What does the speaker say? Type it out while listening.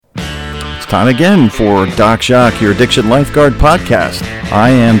time again for Doc Jacques, your Addiction Lifeguard podcast.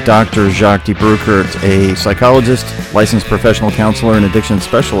 I am Dr. Jacques de Broekert, a psychologist, licensed professional counselor, and addiction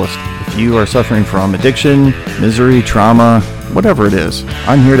specialist. If you are suffering from addiction, misery, trauma, whatever it is,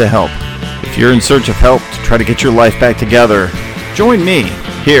 I'm here to help. If you're in search of help to try to get your life back together, join me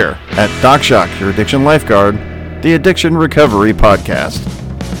here at Doc Jacques, your Addiction Lifeguard, the Addiction Recovery Podcast.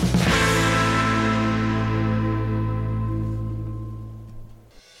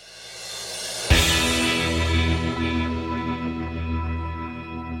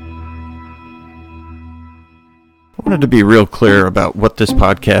 I wanted to be real clear about what this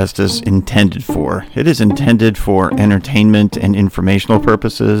podcast is intended for. It is intended for entertainment and informational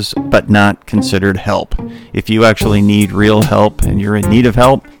purposes, but not considered help. If you actually need real help and you're in need of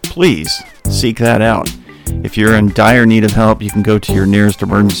help, please seek that out. If you're in dire need of help, you can go to your nearest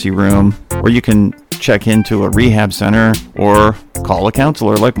emergency room, or you can check into a rehab center, or call a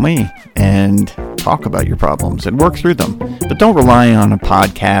counselor like me and talk about your problems and work through them. But don't rely on a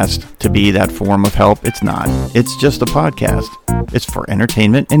podcast to be that form of help. It's not. It's just a podcast. It's for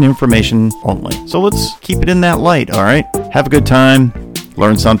entertainment and information only. So let's keep it in that light, all right? Have a good time,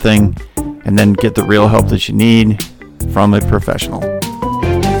 learn something, and then get the real help that you need from a professional.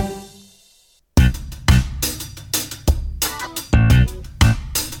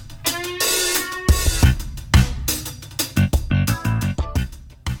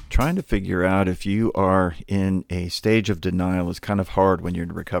 Trying to figure out if you are in a stage of denial is kind of hard when you're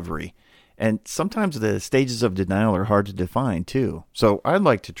in recovery. And sometimes the stages of denial are hard to define too. So I'd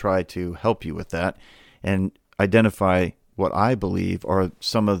like to try to help you with that and identify what I believe are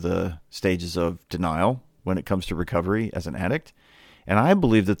some of the stages of denial when it comes to recovery as an addict. And I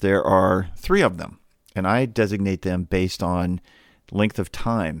believe that there are 3 of them. And I designate them based on length of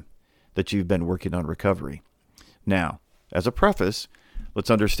time that you've been working on recovery. Now, as a preface,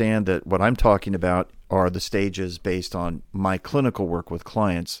 let's understand that what I'm talking about are the stages based on my clinical work with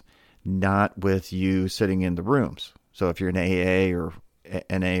clients, not with you sitting in the rooms. So if you're an AA or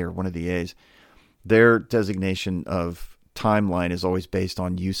NA or one of the A's, their designation of timeline is always based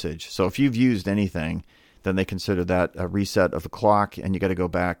on usage. So if you've used anything, then they consider that a reset of the clock, and you got to go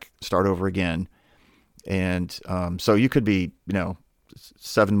back, start over again. And so you could be,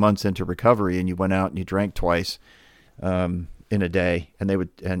 7 months into recovery, and you went out and you drank twice in a day, and they would,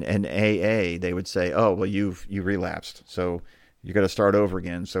 and AA, they would say, oh, well, you relapsed, so you got to start over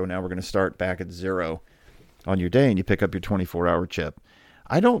again. So now we're going to start back at 0 on your day, and you pick up your 24-hour chip.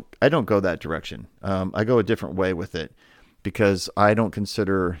 I don't go that direction. I go a different way with it, because I don't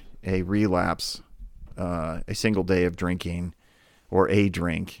consider a relapse a single day of drinking, or a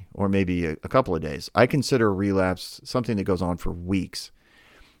drink, or maybe a couple of days. I consider a relapse something that goes on for weeks.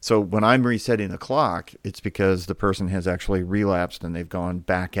 So when I'm resetting the clock, it's because the person has actually relapsed and they've gone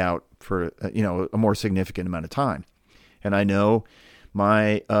back out for a more significant amount of time. And I know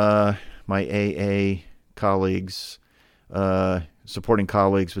my AA colleagues, supporting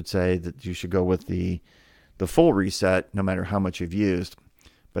colleagues, would say that you should go with the full reset, no matter how much you've used.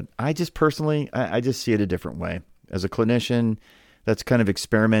 But I just personally, I just see it a different way. As a clinician, that's kind of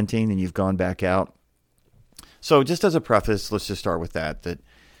experimenting, and you've gone back out. So just as a preface, let's just start with that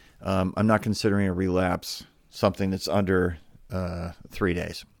I'm not considering a relapse something that's under 3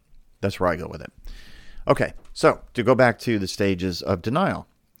 days. That's where I go with it. Okay, so to go back to the stages of denial.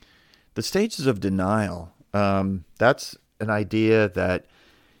 The stages of denial, that's an idea that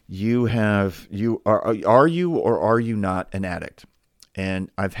are you or are you not an addict?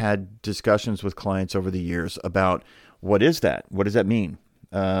 And I've had discussions with clients over the years about what is that? What does that mean?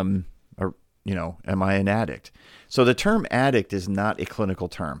 Am I an addict? So the term addict is not a clinical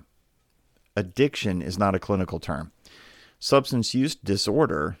term. Addiction is not a clinical term. Substance use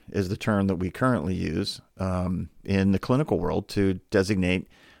disorder is the term that we currently use in the clinical world to designate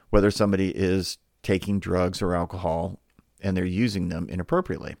whether somebody is taking drugs or alcohol and they're using them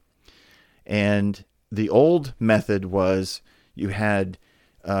inappropriately. And the old method was you had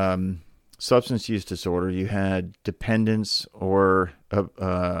substance use disorder, you had dependence or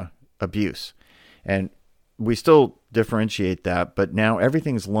abuse. And we still differentiate that, but now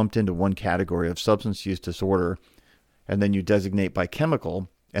everything's lumped into one category of substance use disorder, and then you designate by chemical,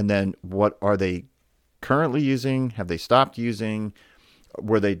 and then what are they currently using? Have they stopped using?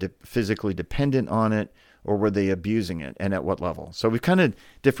 Were they physically dependent on it, or were they abusing it, and at what level? So we've kind of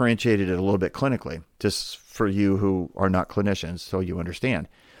differentiated it a little bit clinically, just for you who are not clinicians, so you understand.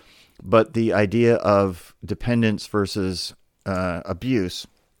 But the idea of dependence versus abuse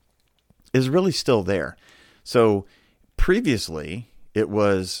is really still there. So previously, it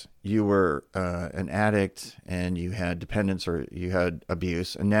was you were an addict and you had dependence or you had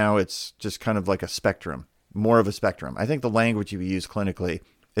abuse, and now it's just kind of like a spectrum, more of a spectrum. I think the language you use clinically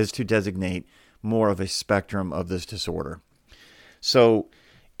is to designate more of a spectrum of this disorder. So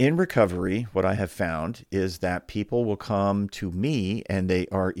in recovery, what I have found is that people will come to me and they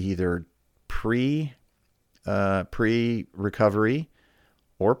are either pre-recovery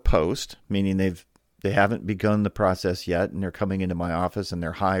or post, meaning they haven't begun the process yet, and they're coming into my office and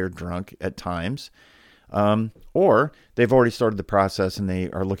they're high or drunk at times. Or they've already started the process and they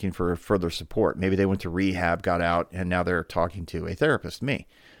are looking for further support. Maybe they went to rehab, got out, and now they're talking to a therapist, me.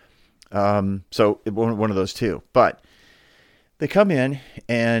 So one of those two. But they come in,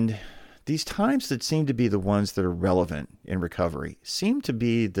 and these times that seem to be the ones that are relevant in recovery seem to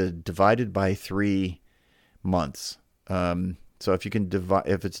be the divided by 3 months. So if you can divide,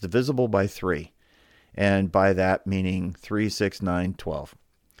 if it's divisible by 3, and by that meaning 3, 6, 9, 12.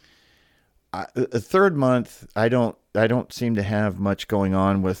 A third month, I don't seem to have much going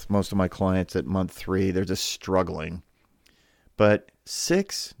on with most of my clients at month 3. They're just struggling. But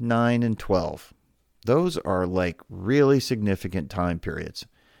 6, 9, and 12, those are like really significant time periods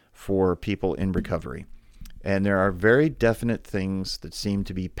for people in recovery. And there are very definite things that seem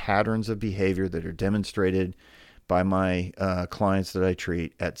to be patterns of behavior that are demonstrated by my clients that I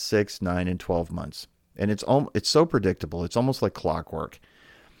treat at 6, 9, and 12 months. And it's so predictable. It's almost like clockwork.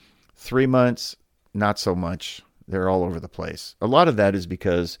 3 months, not so much. They're all over the place. A lot of that is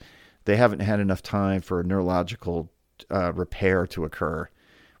because they haven't had enough time for neurological repair to occur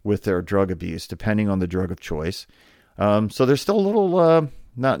with their drug abuse, depending on the drug of choice. So they're still a little,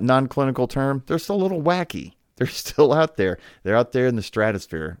 not non-clinical term, they're still a little wacky. They're still out there. They're out there in the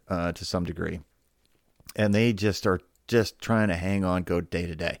stratosphere to some degree. And they just are just trying to hang on, go day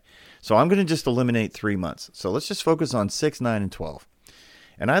to day. So I'm going to just eliminate 3 months. So let's just focus on 6, 9, and 12.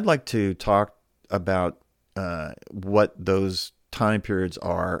 And I'd like to talk about what those time periods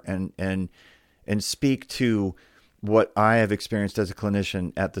are and speak to what I have experienced as a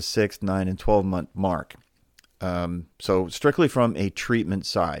clinician at the 6, 9, and 12 month mark. So strictly from a treatment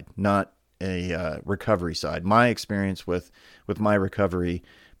side, not a recovery side. My experience with my recovery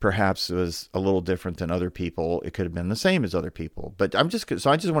perhaps was a little different than other people. It could have been the same as other people, but I just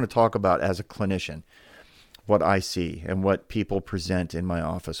want to talk about, as a clinician, what I see and what people present in my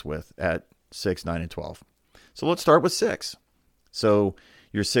office with at 6, 9, and 12. So let's start with 6. So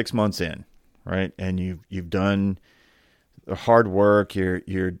you're 6 months in, right? And you've done the hard work. You're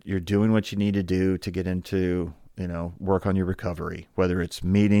doing what you need to do to get into, work on your recovery, whether it's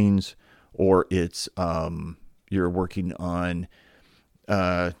meetings or it's you're working on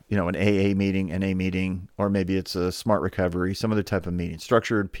an AA meeting, NA meeting, or maybe it's a smart recovery, some other type of meeting,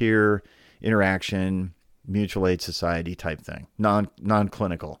 structured peer interaction, mutual aid society type thing,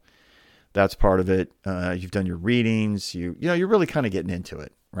 non-clinical. That's part of it. You've done your readings. You're really kind of getting into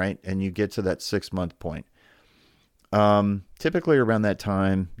it, right? And you get to that 6 month point. Typically around that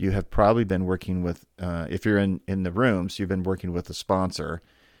time, you have probably been working with, if you're in the rooms, you've been working with a sponsor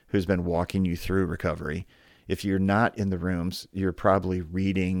who's been walking you through recovery. If you're not in the rooms, you're probably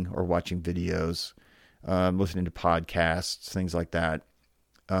reading or watching videos, listening to podcasts, things like that,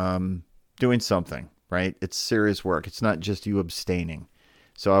 doing something, right? It's serious work. It's not just you abstaining.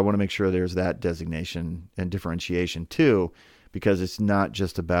 So I want to make sure there's that designation and differentiation too, because it's not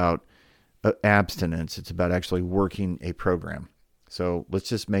just about abstinence. It's about actually working a program. So let's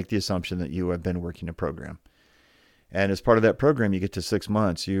just make the assumption that you have been working a program. And as part of that program, you get to 6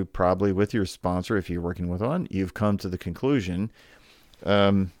 months. You probably, with your sponsor, if you're working with one, you've come to the conclusion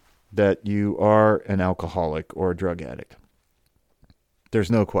that you are an alcoholic or a drug addict. There's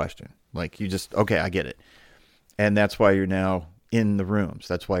no question. Like, okay, I get it. And that's why you're now in the rooms.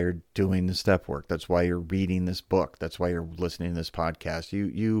 That's why you're doing the step work. That's why you're reading this book. That's why you're listening to this podcast.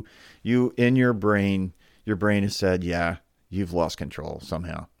 You in your brain has said, yeah, you've lost control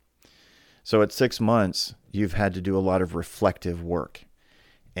somehow. So at 6 months, you've had to do a lot of reflective work.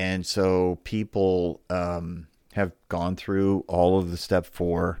 And so people have gone through all of the step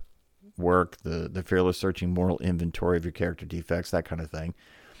 4 work, the fearless searching moral inventory of your character defects, that kind of thing.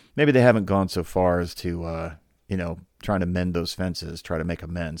 Maybe they haven't gone so far as to, trying to mend those fences, try to make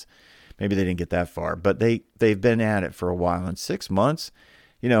amends. Maybe they didn't get that far, but they've been at it for a while. And 6 months,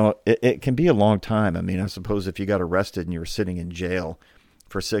 it can be a long time. I mean, I suppose if you got arrested and you were sitting in jail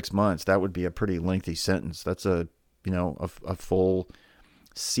for 6 months, that would be a pretty lengthy sentence. That's a full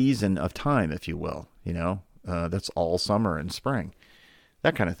season of time, if you will. That's all summer and spring,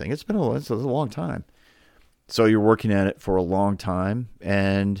 that kind of thing. It's a long time. So you're working at it for a long time,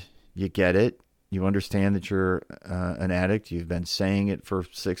 and you get it. You understand that you're an addict. You've been saying it for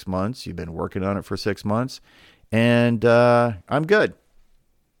 6 months. You've been working on it for 6 months. And I'm good.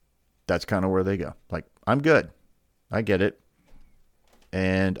 That's kind of where they go. Like, I'm good. I get it.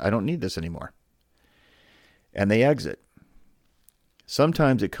 And I don't need this anymore. And they exit.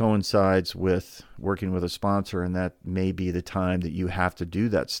 Sometimes it coincides with working with a sponsor, and that may be the time that you have to do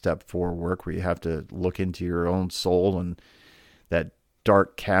that step 4 work where you have to look into your own soul and that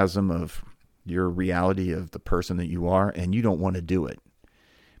dark chasm of your reality of the person that you are, and you don't want to do it.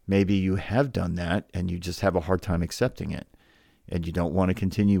 Maybe you have done that and you just have a hard time accepting it, and you don't want to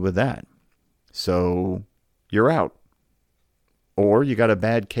continue with that. So you're out. Or you got a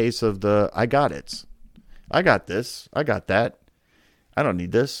bad case of I got it. I got this. I got that. I don't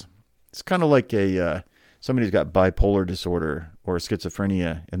need this. It's kind of like somebody who's got bipolar disorder or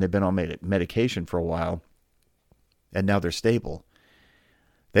schizophrenia, and they've been on medication for a while, and now they're stable.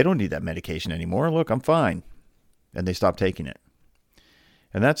 They don't need that medication anymore. Look, I'm fine. And they stop taking it.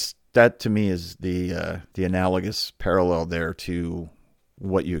 And that to me is the analogous parallel there to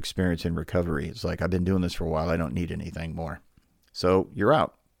what you experience in recovery. It's like, I've been doing this for a while. I don't need anything more. So you're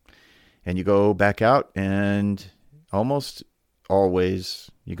out. And you go back out, and almost always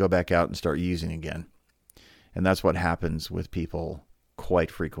you go back out and start using again. And that's what happens with people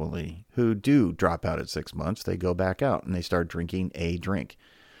quite frequently who do drop out at 6 months. They go back out and they start drinking a drink,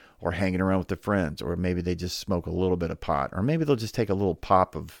 or hanging around with their friends, or maybe they just smoke a little bit of pot, or maybe they'll just take a little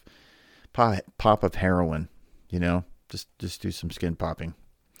pop of heroin, just do some skin popping.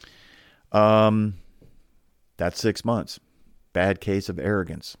 That's 6 months. Bad case of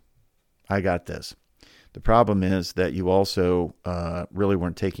arrogance. I got this. The problem is that you also really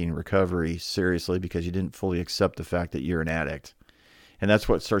weren't taking recovery seriously because you didn't fully accept the fact that you're an addict. And that's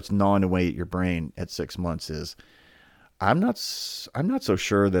what starts gnawing away at your brain at 6 months is, I'm not so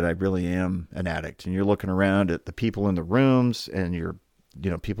sure that I really am an addict. And you're looking around at the people in the rooms, and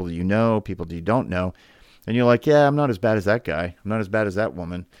people that you know, people that you don't know. And you're like, yeah, I'm not as bad as that guy. I'm not as bad as that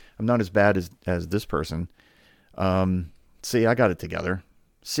woman. I'm not as bad as this person. See, I got it together.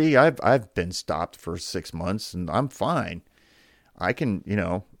 See, I've been stopped for 6 months and I'm fine. I can,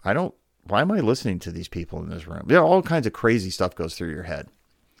 why am I listening to these people in this room? All kinds of crazy stuff goes through your head.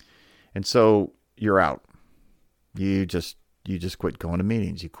 And so you're out. You just quit going to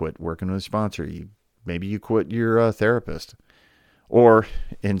meetings. You quit working with a sponsor. Maybe you quit your therapist. Or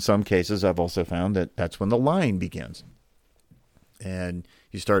in some cases, I've also found that that's when the lying begins. And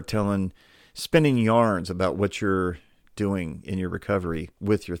you start spinning yarns about what you're doing in your recovery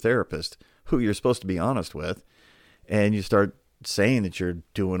with your therapist, who you're supposed to be honest with, and you start saying that you're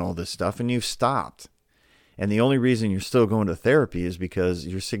doing all this stuff, and you've stopped. And the only reason you're still going to therapy is because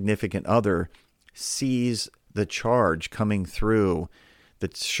your significant other sees the charge coming through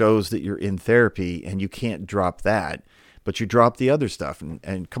that shows that you're in therapy, and you can't drop that, but you drop the other stuff.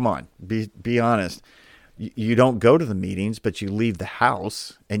 And come on, be honest. You don't go to the meetings, but you leave the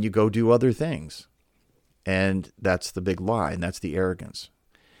house and you go do other things. And that's the big lie, and that's the arrogance.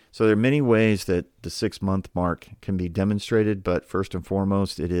 So there are many ways that the 6 month mark can be demonstrated, but first and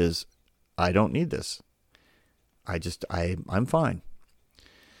foremost, it is, I don't need this. I'm fine.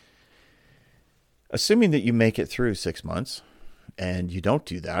 Assuming that you make it through 6 months and you don't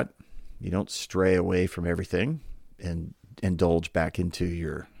do that, you don't stray away from everything and indulge back into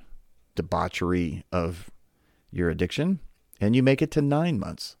your debauchery of your addiction, and you make it to 9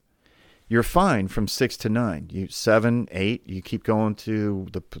 months. You're fine from 6 to 9. 7, 8, you keep going through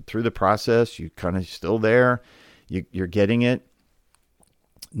the process. You kind of still there. You're getting it.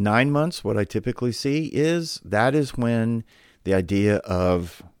 9 months, what I typically see is when the idea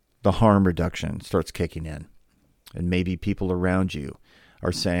of the harm reduction starts kicking in. And maybe people around you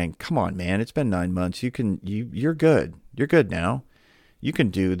are saying, come on, man, it's been 9 months. You're good. You're good now. You can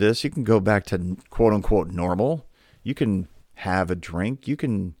do this. You can go back to quote unquote normal. You can have a drink. You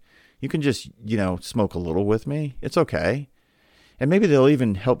can just, smoke a little with me. It's okay. And maybe they'll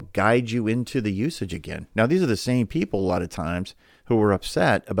even help guide you into the usage again. Now, these are the same people a lot of times who were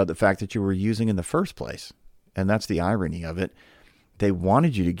upset about the fact that you were using in the first place. And that's the irony of it. They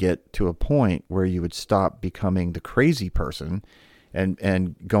wanted you to get to a point where you would stop becoming the crazy person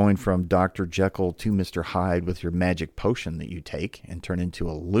and going from Dr. Jekyll to Mr. Hyde with your magic potion that you take and turn into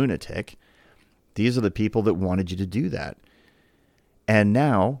a lunatic. These are the people that wanted you to do that. And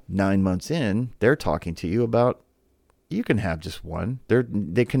now, 9 months in, they're talking to you about, you can have just one.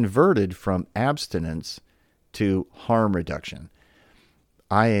 They converted from abstinence to harm reduction.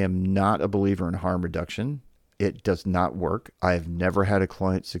 I am not a believer in harm reduction. It does not work. I have never had a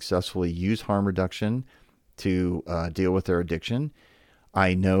client successfully use harm reduction to deal with their addiction.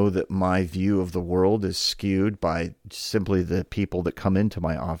 I know that my view of the world is skewed by simply the people that come into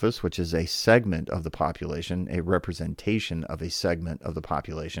my office, which is a segment of the population, a representation of a segment of the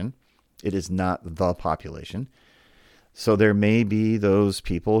population. It is not the population. So there may be those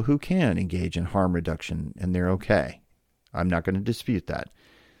people who can engage in harm reduction, and they're okay. I'm not going to dispute that.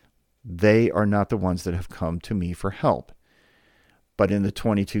 They are not the ones that have come to me for help. But in the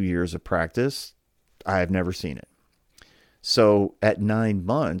 22 years of practice, I have never seen it. So at 9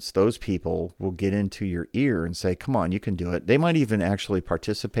 months, those people will get into your ear and say, come on, you can do it. They might even actually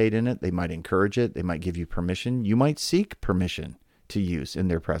participate in it. They might encourage it. They might give you permission. You might seek permission to use in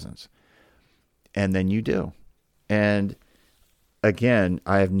their presence. And then you do. And again,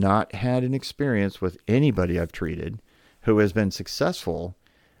 I have not had an experience with anybody I've treated who has been successful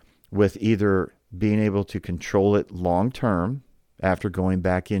with either being able to control it long term after going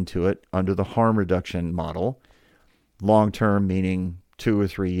back into it under the harm reduction model, long term meaning 2 or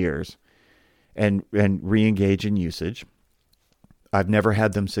 3 years, and re-engage in usage. I've never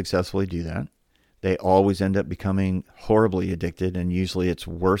had them successfully do that. They always end up becoming horribly addicted, and usually it's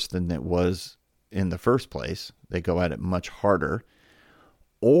worse than it was in the first place. They go at it much harder.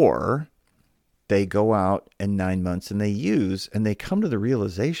 Or they go out in 9 months and they use, and they come to the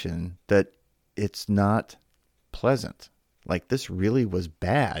realization that it's not pleasant. Like, this really was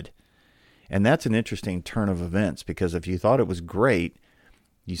bad. And that's an interesting turn of events, because if you thought it was great,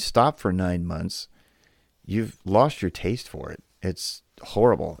 you stop for 9 months, you've lost your taste for it. It's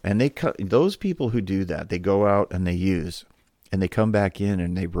horrible. And those people who do that, they go out and they use, and they come back in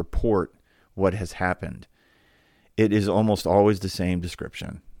and they report what has happened. It is almost always the same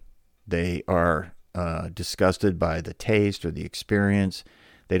description. They are disgusted by the taste or the experience.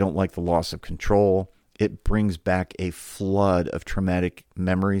 They don't like the loss of control. It brings back a flood of traumatic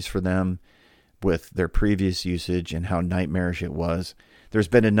memories for them with their previous usage and how nightmarish it was. There's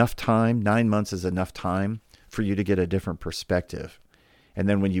been enough time. 9 months is enough time for you to get a different perspective. And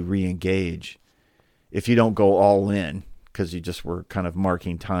then when you re-engage, if you don't go all in, because you just were kind of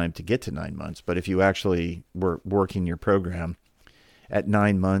marking time to get to 9 months, but if you actually were working your program at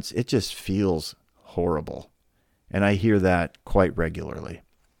 9 months, it just feels horrible. And I hear that quite regularly.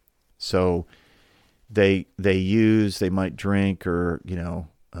 So they might drink or,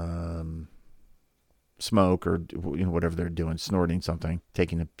 smoke or whatever they're doing, snorting something,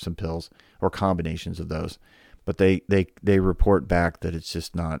 taking some pills or combinations of those. But they report back that it's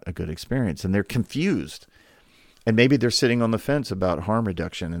just not a good experience, and they're confused. And maybe they're sitting on the fence about harm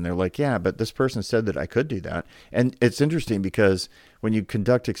reduction, and they're like, yeah, but this person said that I could do that. And it's interesting because when you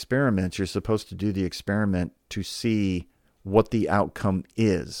conduct experiments, you're supposed to do the experiment to see what the outcome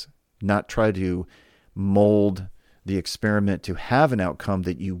is, not try to mold the experiment to have an outcome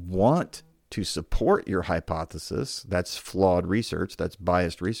that you want to support your hypothesis. That's flawed research. That's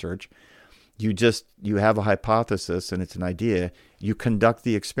biased research. You have a hypothesis and it's an idea. You conduct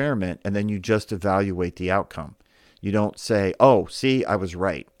the experiment and then you just evaluate the outcome. You don't say, oh, see, I was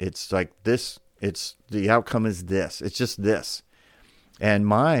right. It's like this. The outcome is this. It's just this. And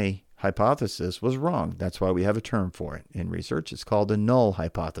my hypothesis was wrong. That's why we have a term for it in research. It's called a null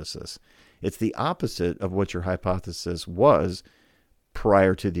hypothesis. It's the opposite of what your hypothesis was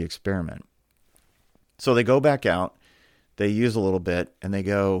prior to the experiment. So they go back out, they use a little bit, and they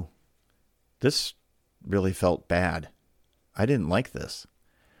go, this really felt bad. I didn't like this.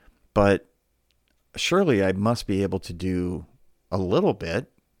 But surely I must be able to do a little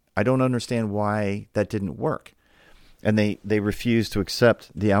bit. I don't understand why that didn't work. And they refuse to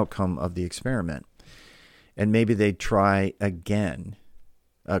accept the outcome of the experiment. And maybe they try again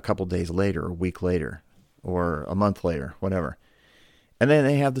a couple days later, a week later, or a month later, whatever. And then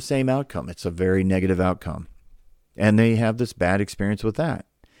they have the same outcome. It's a very negative outcome. And they have this bad experience with that.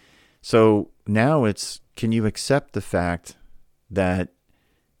 So now it's, can you accept the fact that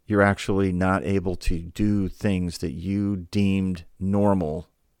you're actually not able to do things that you deemed normal,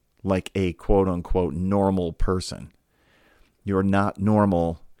 like a quote-unquote normal person? You're not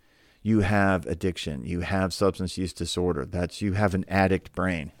normal. You have addiction. You have substance use disorder. You have an addict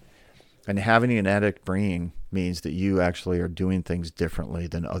brain. And having an addict brain means that you actually are doing things differently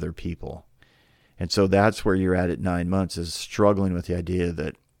than other people. And so that's where you're at 9 months, is struggling with the idea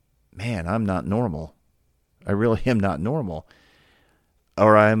that, man, I'm not normal. I really am not normal.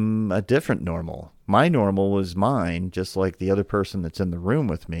 Or I'm a different normal. My normal is mine, just like the other person that's in the room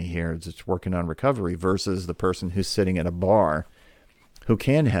with me here that's working on recovery, versus the person who's sitting at a bar who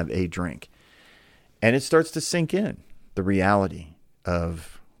can have a drink. And it starts to sink in, the reality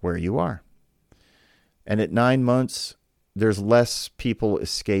of where you are. And at 9 months, there's less people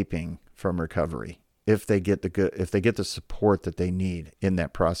escaping from recovery. if they get the support that they need in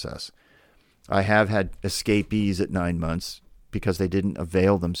that process. I have had escapees at 9 months because they didn't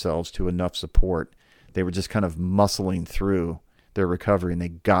avail themselves to enough support. They were just kind of muscling through their recovery, and they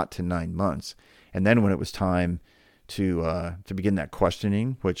got to 9 months. And then when it was time to begin that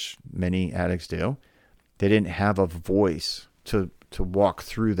questioning, which many addicts do, they didn't have a voice to walk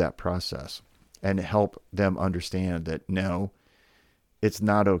through that process and help them understand that, no, it's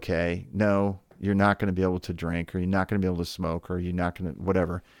not okay. No, you're not going to be able to drink, or you're not going to be able to smoke, or you're not going to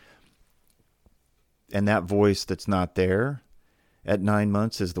whatever. And that voice that's not there at 9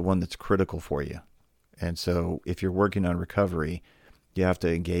 months is the one that's critical for you. And so if you're working on recovery, you have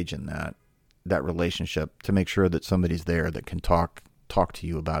to engage in that relationship to make sure that somebody's there that can talk to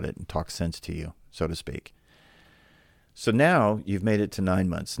you about it and talk sense to you, so to speak. So now you've made it to 9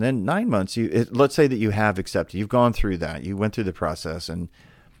 months. And then 9 months, let's say that you have accepted. You've gone through that. You went through the process and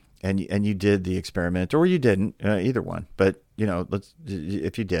you did the experiment, or you didn't, either one. But,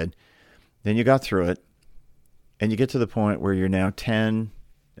 if you did, then you got through it, and you get to the point where you're now 10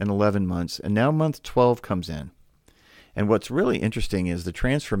 and 11 months, and now month 12 comes in. And what's really interesting is the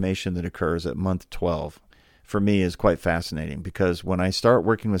transformation that occurs at month 12 for me is quite fascinating, because when I start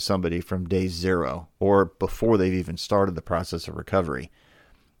working with somebody from day 0 or before they've even started the process of recovery,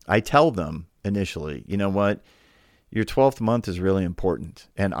 I tell them initially, you know what, your 12th month is really important.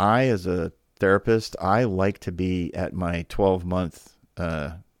 And I, as a therapist, I like to be at my 12-month,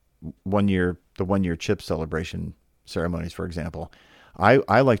 the 1 year CHIP celebration ceremonies, for example.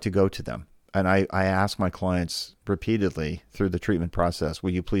 I like to go to them. And I ask my clients repeatedly through the treatment process,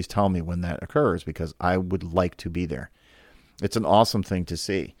 will you please tell me when that occurs? Because I would like to be there. It's an awesome thing to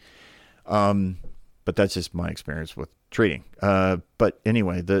see. But that's just my experience with treating. But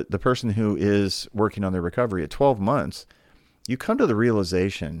anyway, the person who is working on their recovery at 12 months, you come to the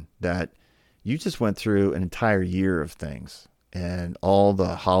realization that you just went through an entire year of things, and all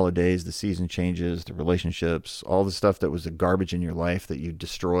the holidays, the season changes, the relationships, all the stuff that was the garbage in your life that you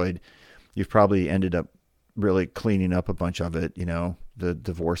destroyed. You've probably ended up really cleaning up a bunch of it. The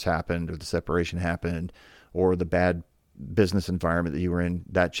divorce happened, or the separation happened, or the bad business environment that you were in,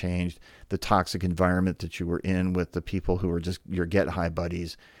 that changed. The toxic environment that you were in with the people who were just your get-high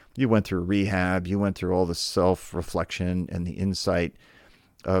buddies. You went through rehab. You went through all the self-reflection and the insight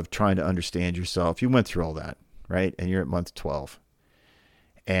of trying to understand yourself. You went through all that, right? And you're at month 12.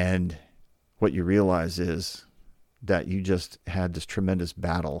 And what you realize is that you just had this tremendous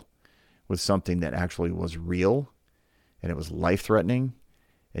battle with something that actually was real, and it was life-threatening,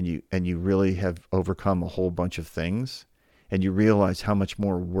 and you really have overcome a whole bunch of things, and you realize how much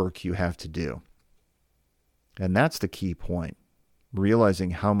more work you have to do. And that's the key point,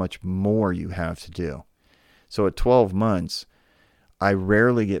 realizing how much more you have to do. So at 12 months, I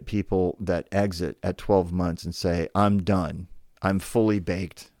rarely get people that exit at 12 months and say, I'm done. I'm fully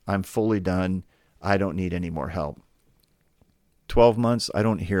baked. I'm fully done. I don't need any more help. 12 months, I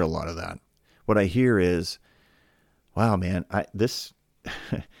don't hear a lot of that. What I hear is, wow, man,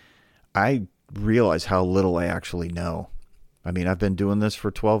 I realize how little I actually know. I mean, I've been doing this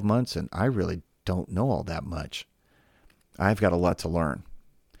for 12 months, and I really don't know all that much. I've got a lot to learn,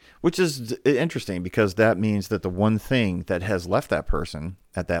 which is interesting, because that means that the one thing that has left that person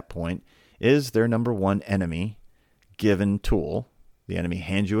at that point is their number one enemy given tool. The enemy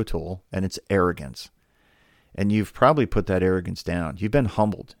hands you a tool, and it's arrogance. And you've probably put that arrogance down. You've been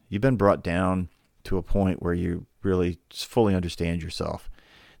humbled. You've been brought down to a point where you really fully understand yourself.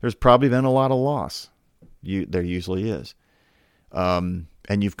 There's probably been a lot of loss. There usually is. And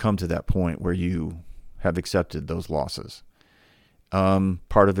you've come to that point where you have accepted those losses.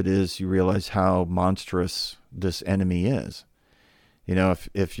 Part of it is you realize how monstrous this enemy is.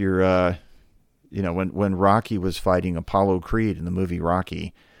 If you're, when Rocky was fighting Apollo Creed in the movie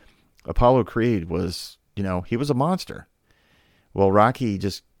Rocky, Apollo Creed was, he was a monster. Well, Rocky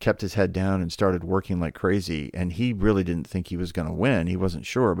just kept his head down and started working like crazy, and he really didn't think he was going to win. He wasn't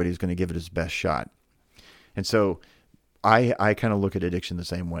sure, but he was going to give it his best shot. And so I kind of look at addiction the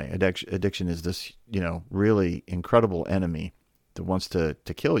same way. Addiction is this, really incredible enemy that wants to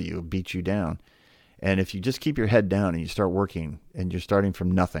kill you, beat you down. And if you just keep your head down and you start working, and you're starting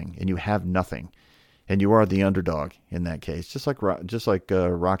from nothing, and you have nothing, and you are the underdog in that case, just like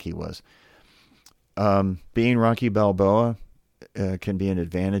Rocky was. Being Rocky Balboa can be an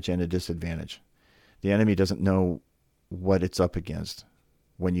advantage and a disadvantage. The enemy doesn't know what it's up against.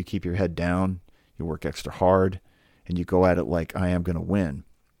 When you keep your head down, you work extra hard, and you go at it like, I am going to win.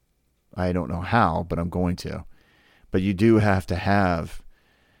 I don't know how, but I'm going to. But you do have to have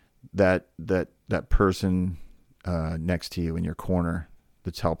that person next to you in your corner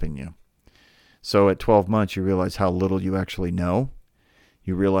that's helping you. So at 12 months, you realize how little you actually know.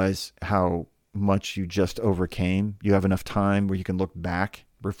 You realize how much you just overcame. You have enough time where you can look back,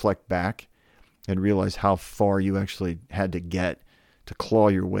 reflect back, and realize how far you actually had to get to claw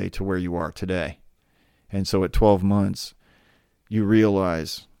your way to where you are today. And so at 12 months, you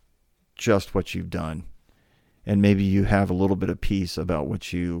realize just what you've done. And maybe you have a little bit of peace about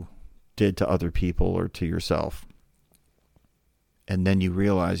what you did to other people or to yourself. And then you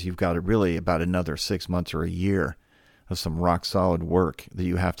realize you've got really about another 6 months or a year of some rock solid work that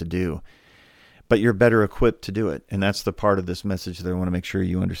you have to do. But you're better equipped to do it. And that's the part of this message that I want to make sure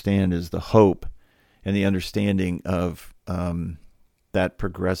you understand, is the hope and the understanding of that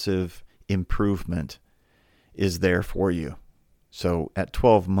progressive improvement is there for you. So at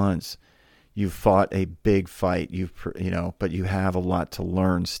 12 months, you've fought a big fight, but you have a lot to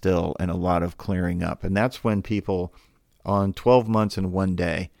learn still and a lot of clearing up. And that's when people on 12 months and 1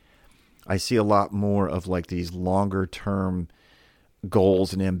 day, I see a lot more of like these longer term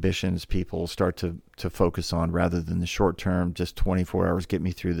goals and ambitions people start to focus on, rather than the short term, just 24 hours, get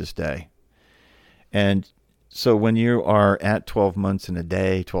me through this day. And so when you are at 12 months in a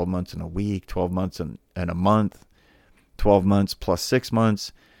day, 12 months in a week, 12 months in a month, 12 months plus 6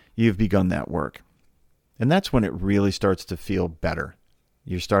 months, you've begun that work. And that's when it really starts to feel better.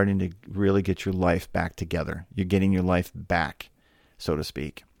 You're starting to really get your life back together. You're getting your life back, so to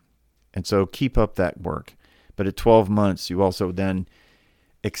speak. And so keep up that work. But at 12 months, you also then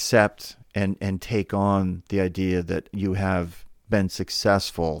accept and take on the idea that you have been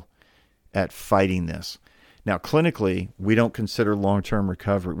successful at fighting this. Now, clinically, we don't consider long-term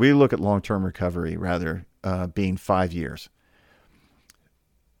recovery. We look at long-term recovery, rather, being 5 years.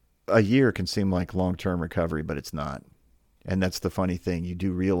 A year can seem like long-term recovery, but it's not. And that's the funny thing. You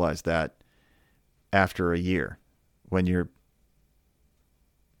do realize that after a year, when you're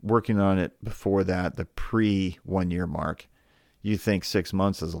working on it before that, the pre-1 year mark, you think 6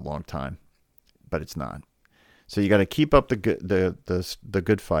 months is a long time, but it's not. So you got to keep up the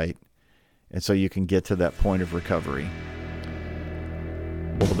good fight, and so you can get to that point of recovery.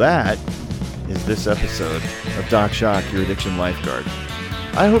 Well, that is this episode of Doc Jacques, Your Addiction Lifeguard.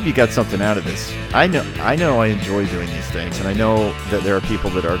 I hope you got something out of this. I know I enjoy doing these things, and I know that there are people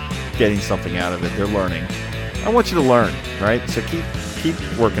that are getting something out of it. They're learning. I want you to learn, right? So keep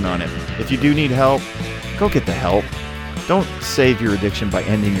working on it. If you do need help, go get the help. Don't save your addiction by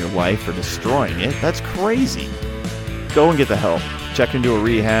ending your life or destroying it. That's crazy. Go and get the help. Check into a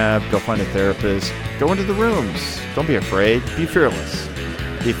rehab. Go find a therapist. Go into the rooms. Don't be afraid. Be fearless.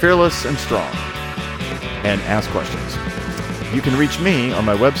 Be fearless and strong. And ask questions. You can reach me on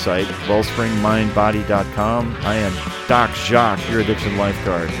my website, wellspringmindbody.com. I am Doc Jacques, your addiction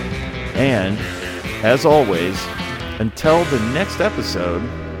lifeguard. And, as always, until the next episode,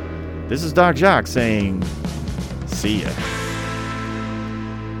 this is Doc Jacques saying, see ya.